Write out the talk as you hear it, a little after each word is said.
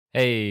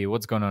Hey,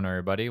 what's going on,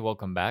 everybody?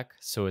 Welcome back.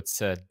 So it's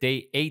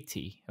day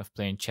 80 of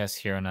playing chess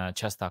here on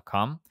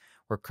chess.com.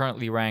 We're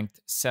currently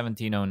ranked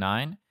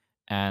 1709,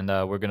 and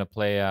we're going to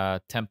play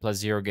a 10 plus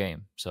 0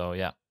 game. So,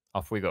 yeah,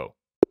 off we go.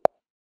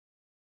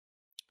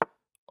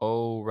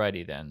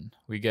 Alrighty, then.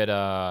 We get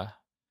the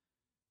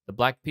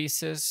black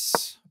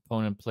pieces.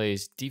 Opponent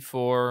plays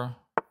d4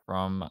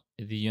 from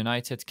the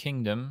United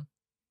Kingdom.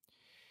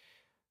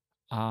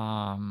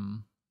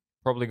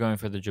 Probably going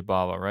for the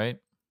Jabava, right?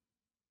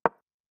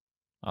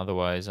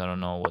 Otherwise, I don't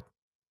know what.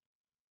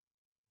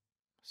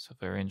 It's a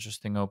very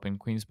interesting open.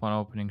 Queen's pawn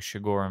opening,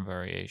 CHIGORIN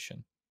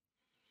variation.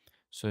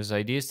 So his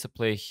idea is to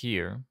play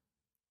here,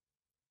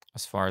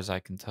 as far as I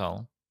can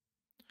tell.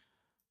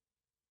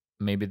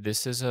 Maybe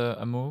this is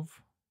a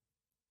move.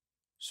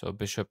 So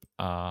bishop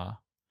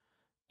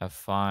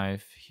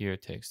f5 here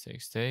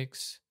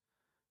takes.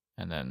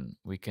 And then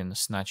we can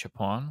snatch a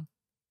pawn.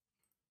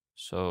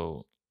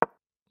 So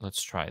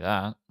let's try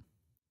that.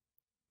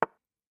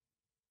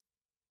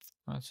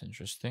 That's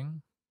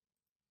interesting.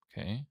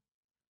 Okay.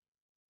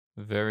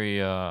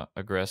 Very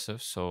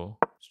aggressive, so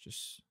let's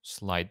just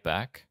slide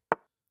back.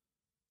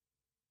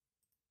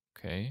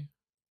 Okay.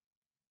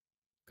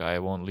 Guy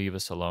won't leave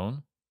us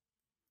alone.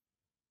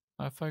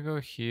 If I go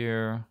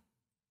here,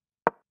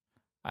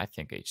 I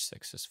think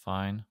h6 is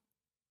fine.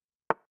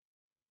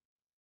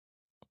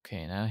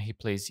 Okay, now he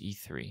plays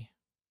e3.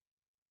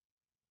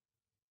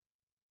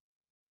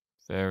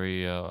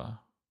 Very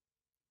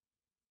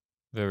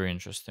very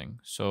interesting.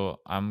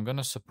 So I'm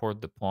gonna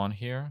support the pawn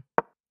here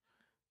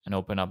and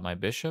open up my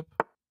bishop.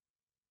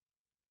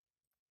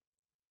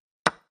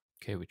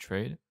 Okay, we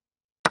trade.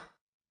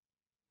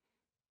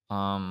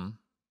 The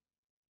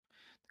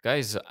guy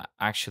is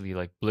actually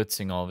like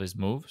blitzing all of his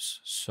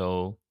moves,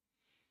 so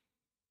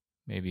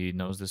maybe he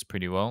knows this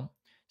pretty well.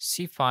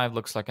 c5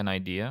 looks like an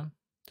idea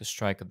to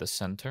strike at the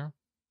center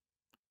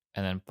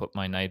and then put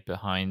my knight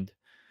behind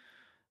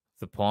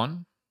the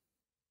pawn.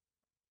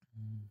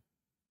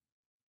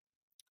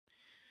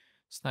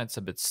 This knight's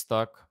a bit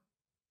stuck.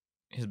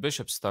 His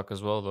bishop's stuck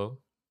as well, though.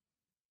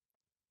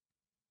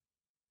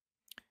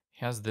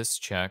 He has this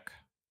check.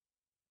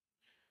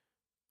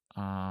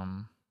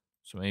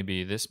 So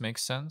maybe this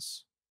makes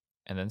sense.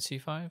 And then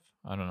c5?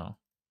 I don't know.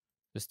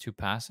 This too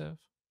passive?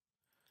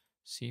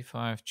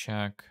 c5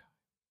 check.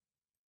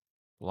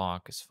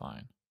 Block is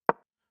fine.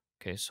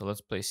 Okay, so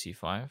let's play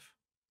c5.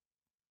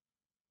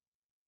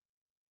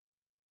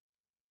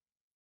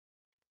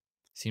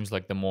 Seems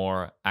like the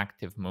more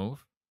active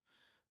move.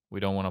 We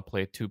don't want to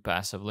play too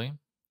passively.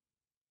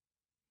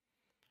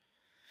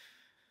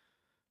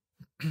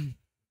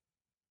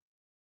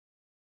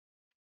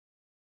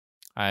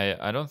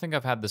 I don't think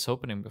I've had this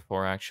opening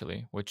before,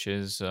 actually, which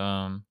is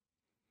you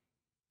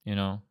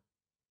know,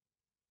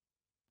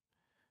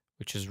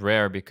 which is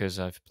rare because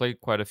I've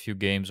played quite a few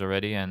games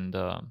already, and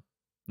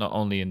not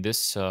only in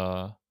this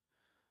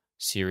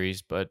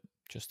series, but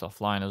just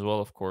offline as well,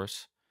 of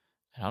course.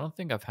 And I don't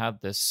think I've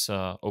had this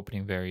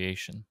opening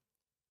variation.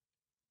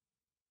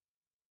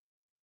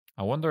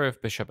 I wonder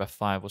if bishop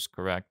f5 was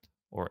correct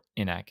or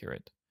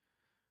inaccurate.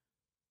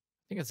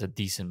 I think it's a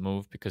decent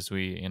move because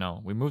we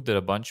moved it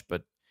a bunch,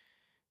 but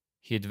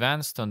he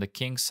advanced on the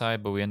king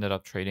side, but we ended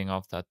up trading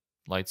off that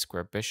light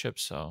square bishop.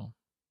 So,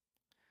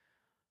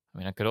 I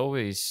mean, I could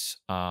always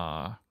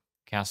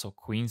castle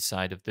queen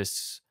side if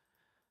this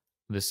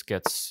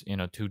gets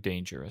too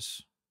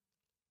dangerous.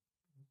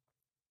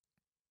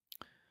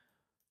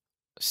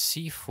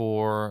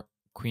 c4,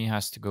 queen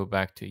has to go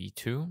back to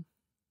e2.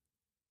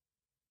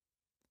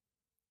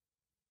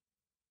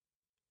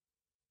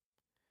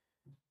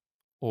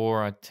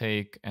 Or I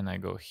take and I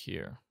go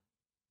here.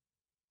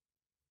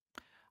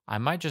 I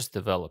might just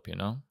develop,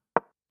 I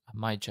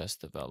might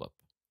just develop.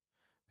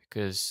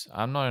 Because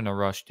I'm not in a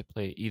rush to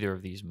play either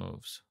of these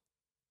moves.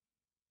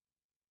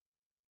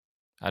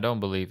 I don't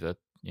believe that,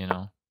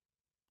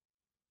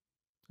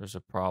 there's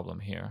a problem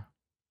here.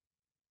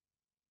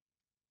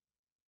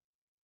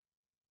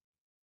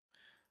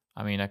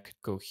 I mean, I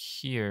could go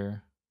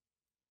here.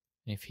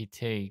 If he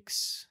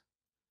takes,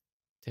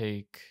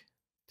 take.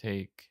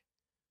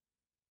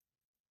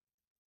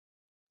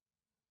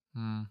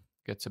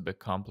 Gets a bit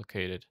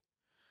complicated.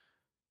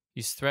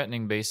 He's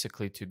threatening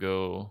basically to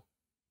go.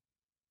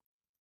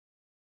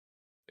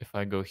 If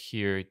I go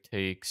here, it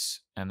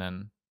takes, and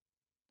then.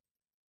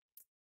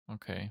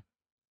 Okay.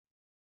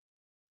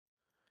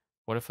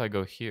 What if I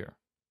go here?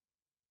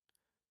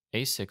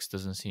 a6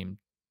 doesn't seem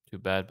too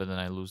bad, but then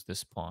I lose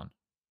this pawn.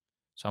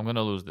 So I'm going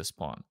to lose this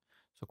pawn.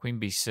 So queen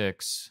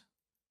b6,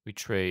 we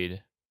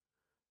trade.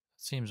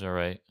 Seems all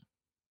right.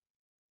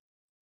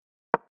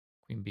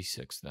 Queen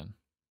b6 then.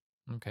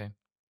 Okay.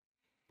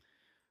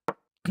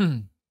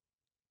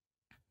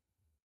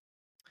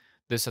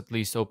 This at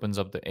least opens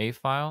up the A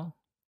file.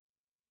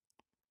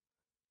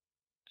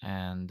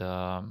 And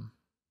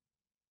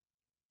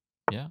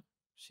yeah,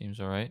 seems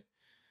all right.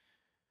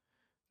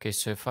 Okay,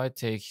 so if I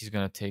take, he's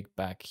going to take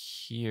back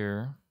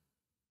here.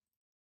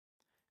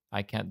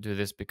 I can't do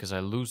this because I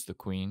lose the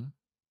queen.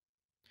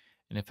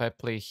 And if I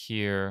play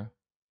here,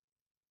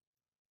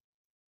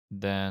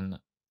 then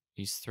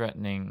he's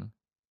threatening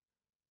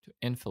to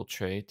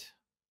infiltrate.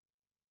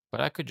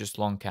 But I could just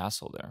long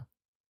castle there.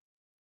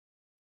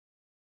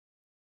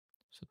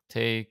 So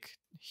take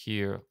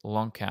here,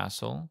 long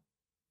castle,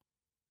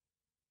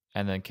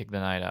 and then kick the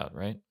knight out,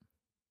 right?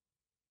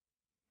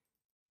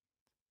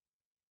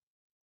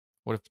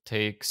 What if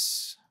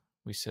takes?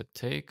 We said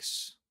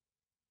takes.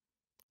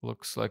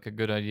 Looks like a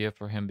good idea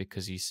for him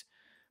because he's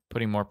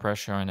putting more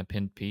pressure on a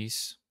pinned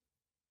piece.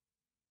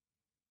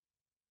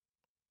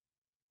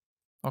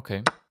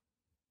 Okay.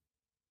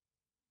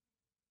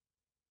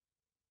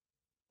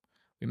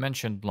 We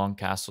mentioned long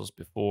castles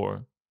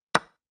before,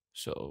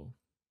 so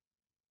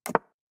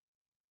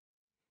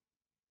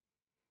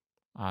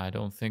I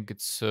don't think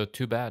it's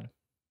too bad.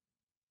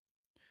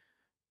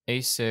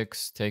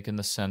 A6, taking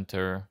the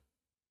center.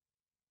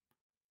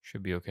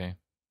 Should be okay.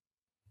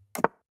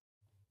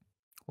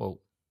 Whoa.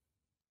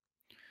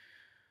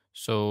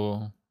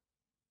 So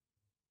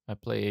I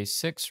play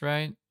A6,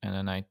 right? And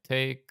then I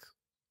take,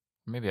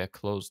 maybe I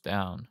close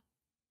down.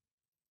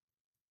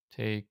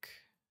 Take,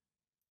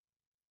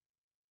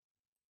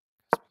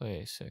 let's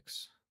play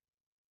A6.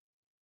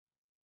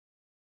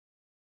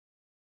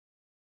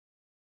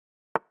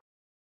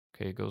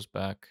 Okay, it goes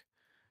back.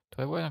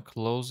 Do I want to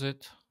close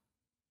it?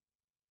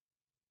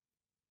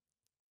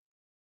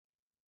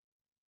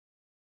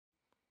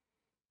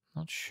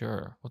 Not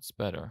sure. What's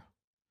better?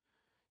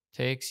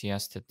 Takes, he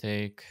has to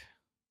take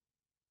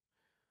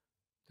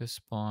this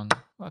pawn.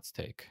 Let's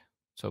take.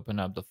 Let's open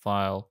up the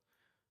file.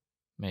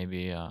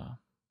 Maybe,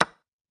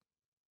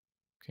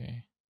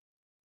 okay.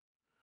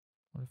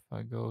 What if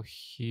I go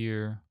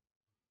here?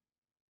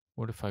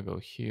 What if I go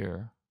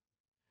here?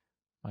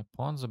 My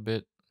pawn's a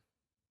bit,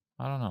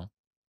 I don't know.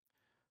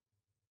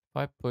 If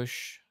I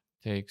push,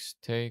 takes,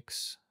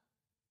 takes,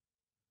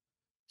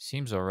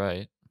 seems all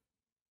right.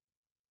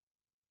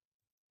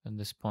 And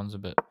this pawn's a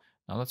bit,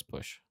 now let's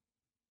push.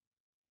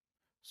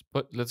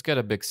 Let's get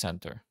a big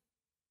center.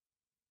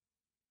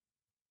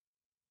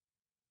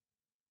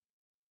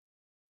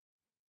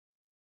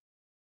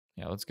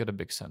 Yeah, let's get a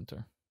big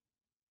center.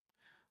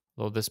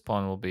 Though this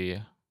pawn will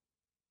be,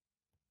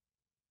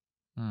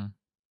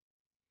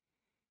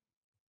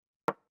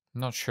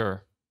 not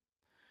sure.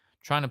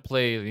 Trying to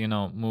play,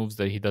 moves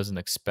that he doesn't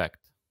expect.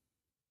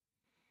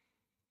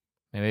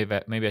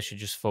 Maybe I should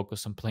just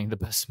focus on playing the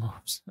best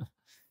moves.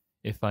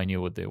 If I knew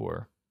what they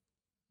were.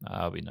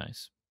 That would be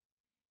nice.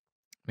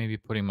 Maybe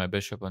putting my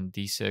bishop on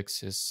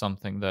d6 is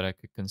something that I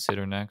could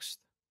consider next.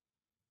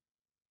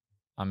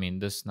 I mean,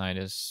 this knight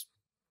is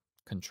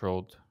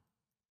controlled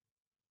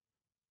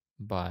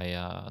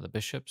by the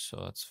bishop,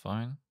 so that's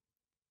fine.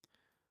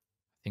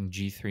 I think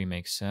g3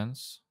 makes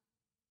sense.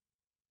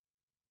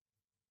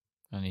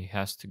 And he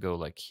has to go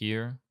like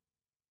here.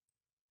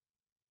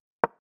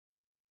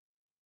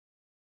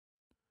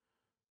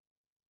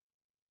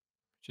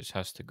 Just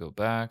has to go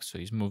back, so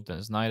he's moved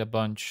his knight a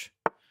bunch.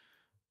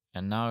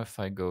 And now if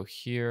I go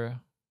here,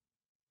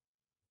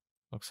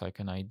 looks like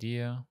an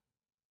idea.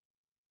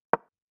 But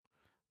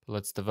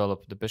let's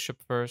develop the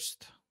bishop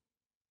first.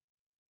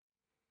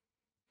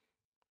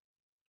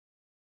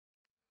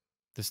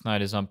 This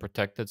knight is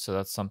unprotected, so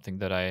that's something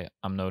that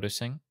I'm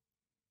noticing.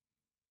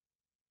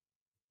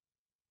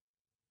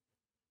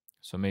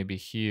 So maybe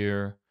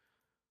here,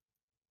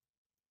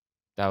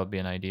 that would be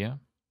an idea.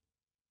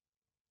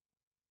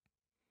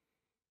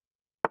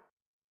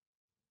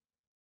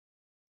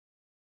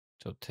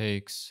 So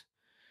takes.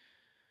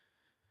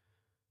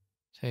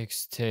 I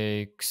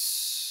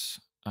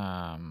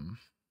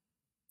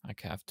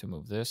have to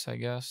move this, I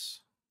guess.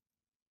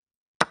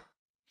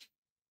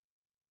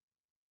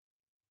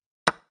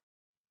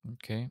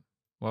 Okay,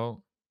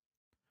 well,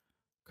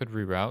 could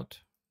reroute.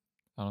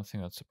 I don't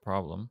think that's a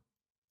problem.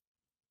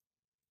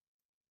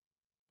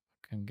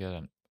 I can get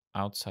an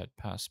outside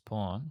pass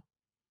pawn.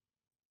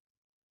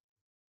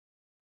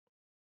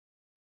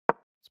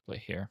 Let's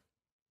play here.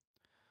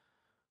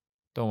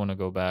 Don't want to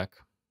go back.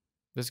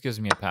 This gives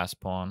me a pass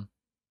pawn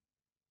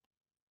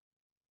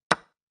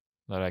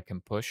that I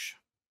can push.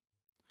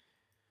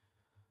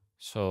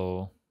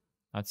 So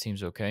that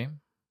seems okay.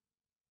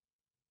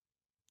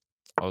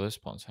 Oh, this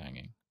pawn's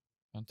hanging.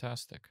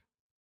 Fantastic.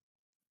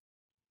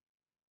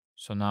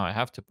 So now I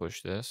have to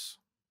push this.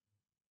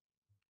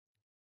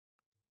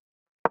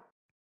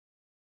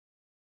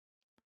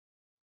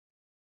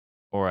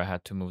 Or I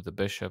had to move the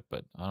bishop,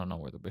 but I don't know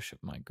where the bishop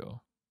might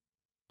go.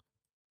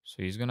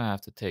 So he's going to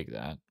have to take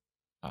that.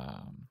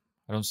 I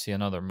don't see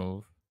another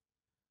move.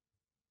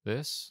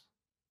 This.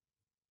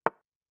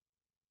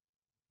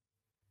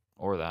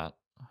 Or that,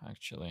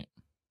 actually.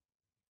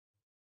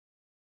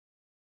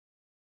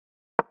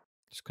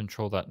 Just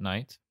control that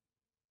knight.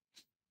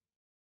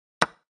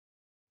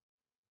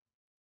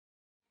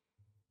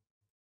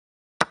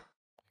 I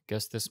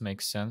guess this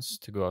makes sense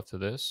to go after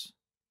this.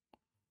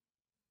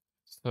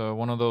 It's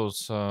one of those,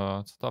 it's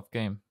a tough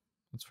game.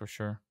 That's for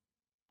sure.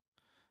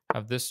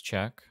 Have this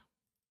check.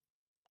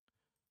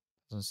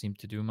 Doesn't seem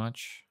to do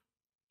much.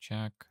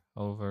 Check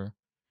over.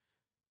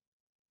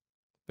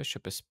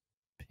 Bishop is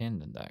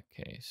pinned in that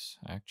case,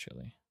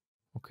 actually.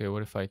 Okay,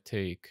 what if I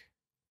take?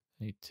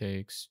 He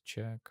takes,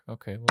 check.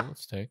 Okay, well,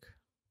 let's take.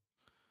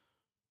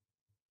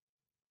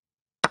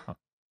 Oh,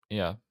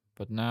 yeah,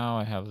 but now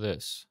I have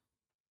this.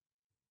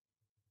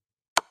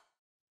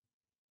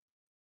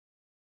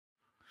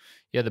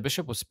 Yeah, the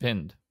bishop was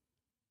pinned.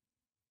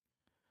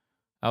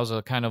 That was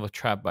a kind of a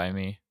trap by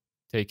me,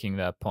 taking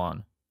that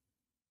pawn.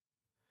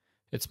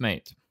 It's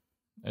mate.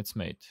 It's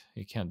mate.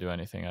 He can't do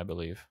anything, I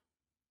believe.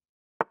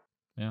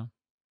 Yeah.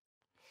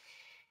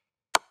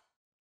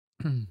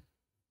 And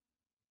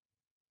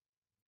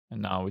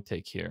now we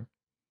take here.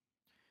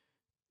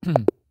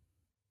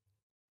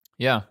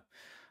 Yeah.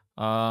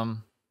 That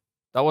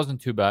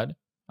wasn't too bad,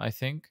 I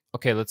think.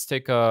 Okay, let's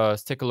take a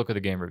look at the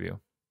game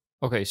review.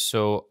 Okay,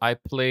 so I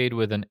played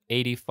with an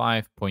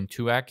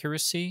 85.2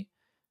 accuracy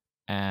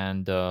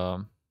and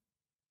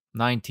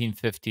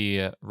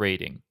 1950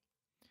 rating.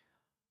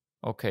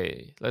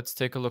 Okay, let's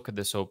take a look at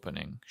this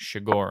opening.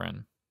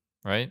 CHIGORIN,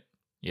 right?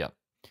 Yeah.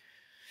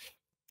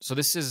 So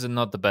this is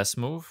not the best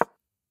move.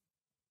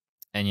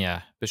 And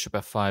yeah, bishop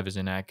f5 is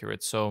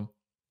inaccurate. So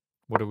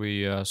what are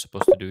we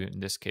supposed to do in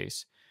this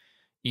case?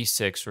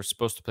 E6, we're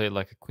supposed to play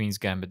like a queen's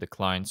gambit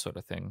decline sort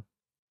of thing.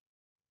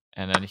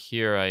 And then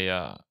here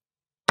I,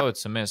 oh,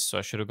 it's a miss. So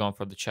I should have gone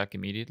for the check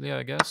immediately,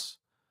 I guess.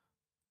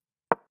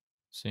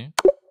 See?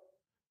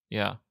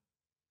 Yeah.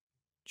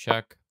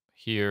 Check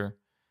here.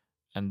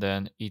 And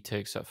then e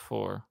takes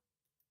f4.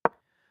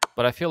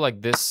 But I feel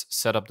like this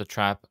set up the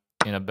trap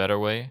in a better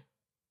way,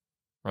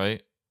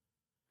 right?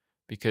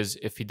 Because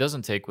if he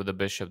doesn't take with the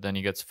bishop, then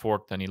he gets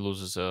forked and he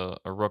loses a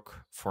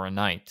rook for a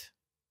knight.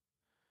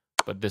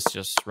 But this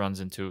just runs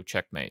into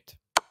checkmate.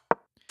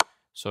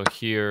 So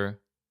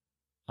here,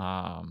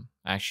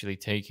 actually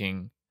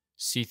taking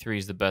c3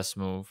 is the best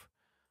move.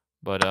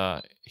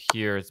 But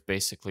here it's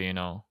basically, you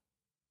know,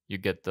 you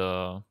get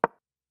the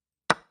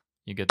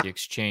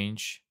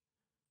exchange.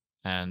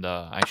 And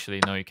actually,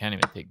 no, you can't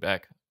even take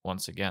back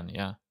once again,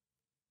 yeah.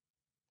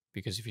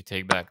 Because if you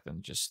take back,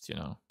 then just, you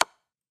know,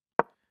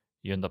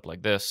 you end up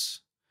like this,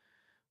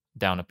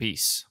 down a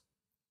piece.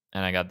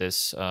 And I got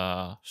this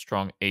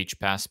strong H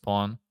pass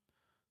pawn.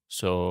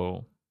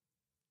 So,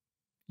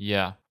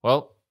 yeah.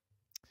 Well,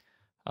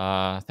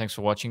 thanks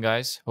for watching,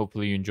 guys.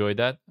 Hopefully you enjoyed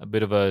that. A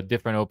bit of a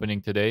different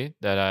opening today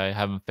that I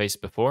haven't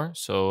faced before.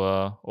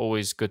 So,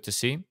 always good to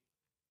see.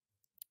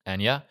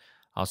 And yeah,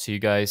 I'll see you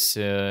guys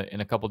in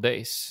a couple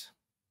days.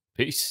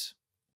 Peace.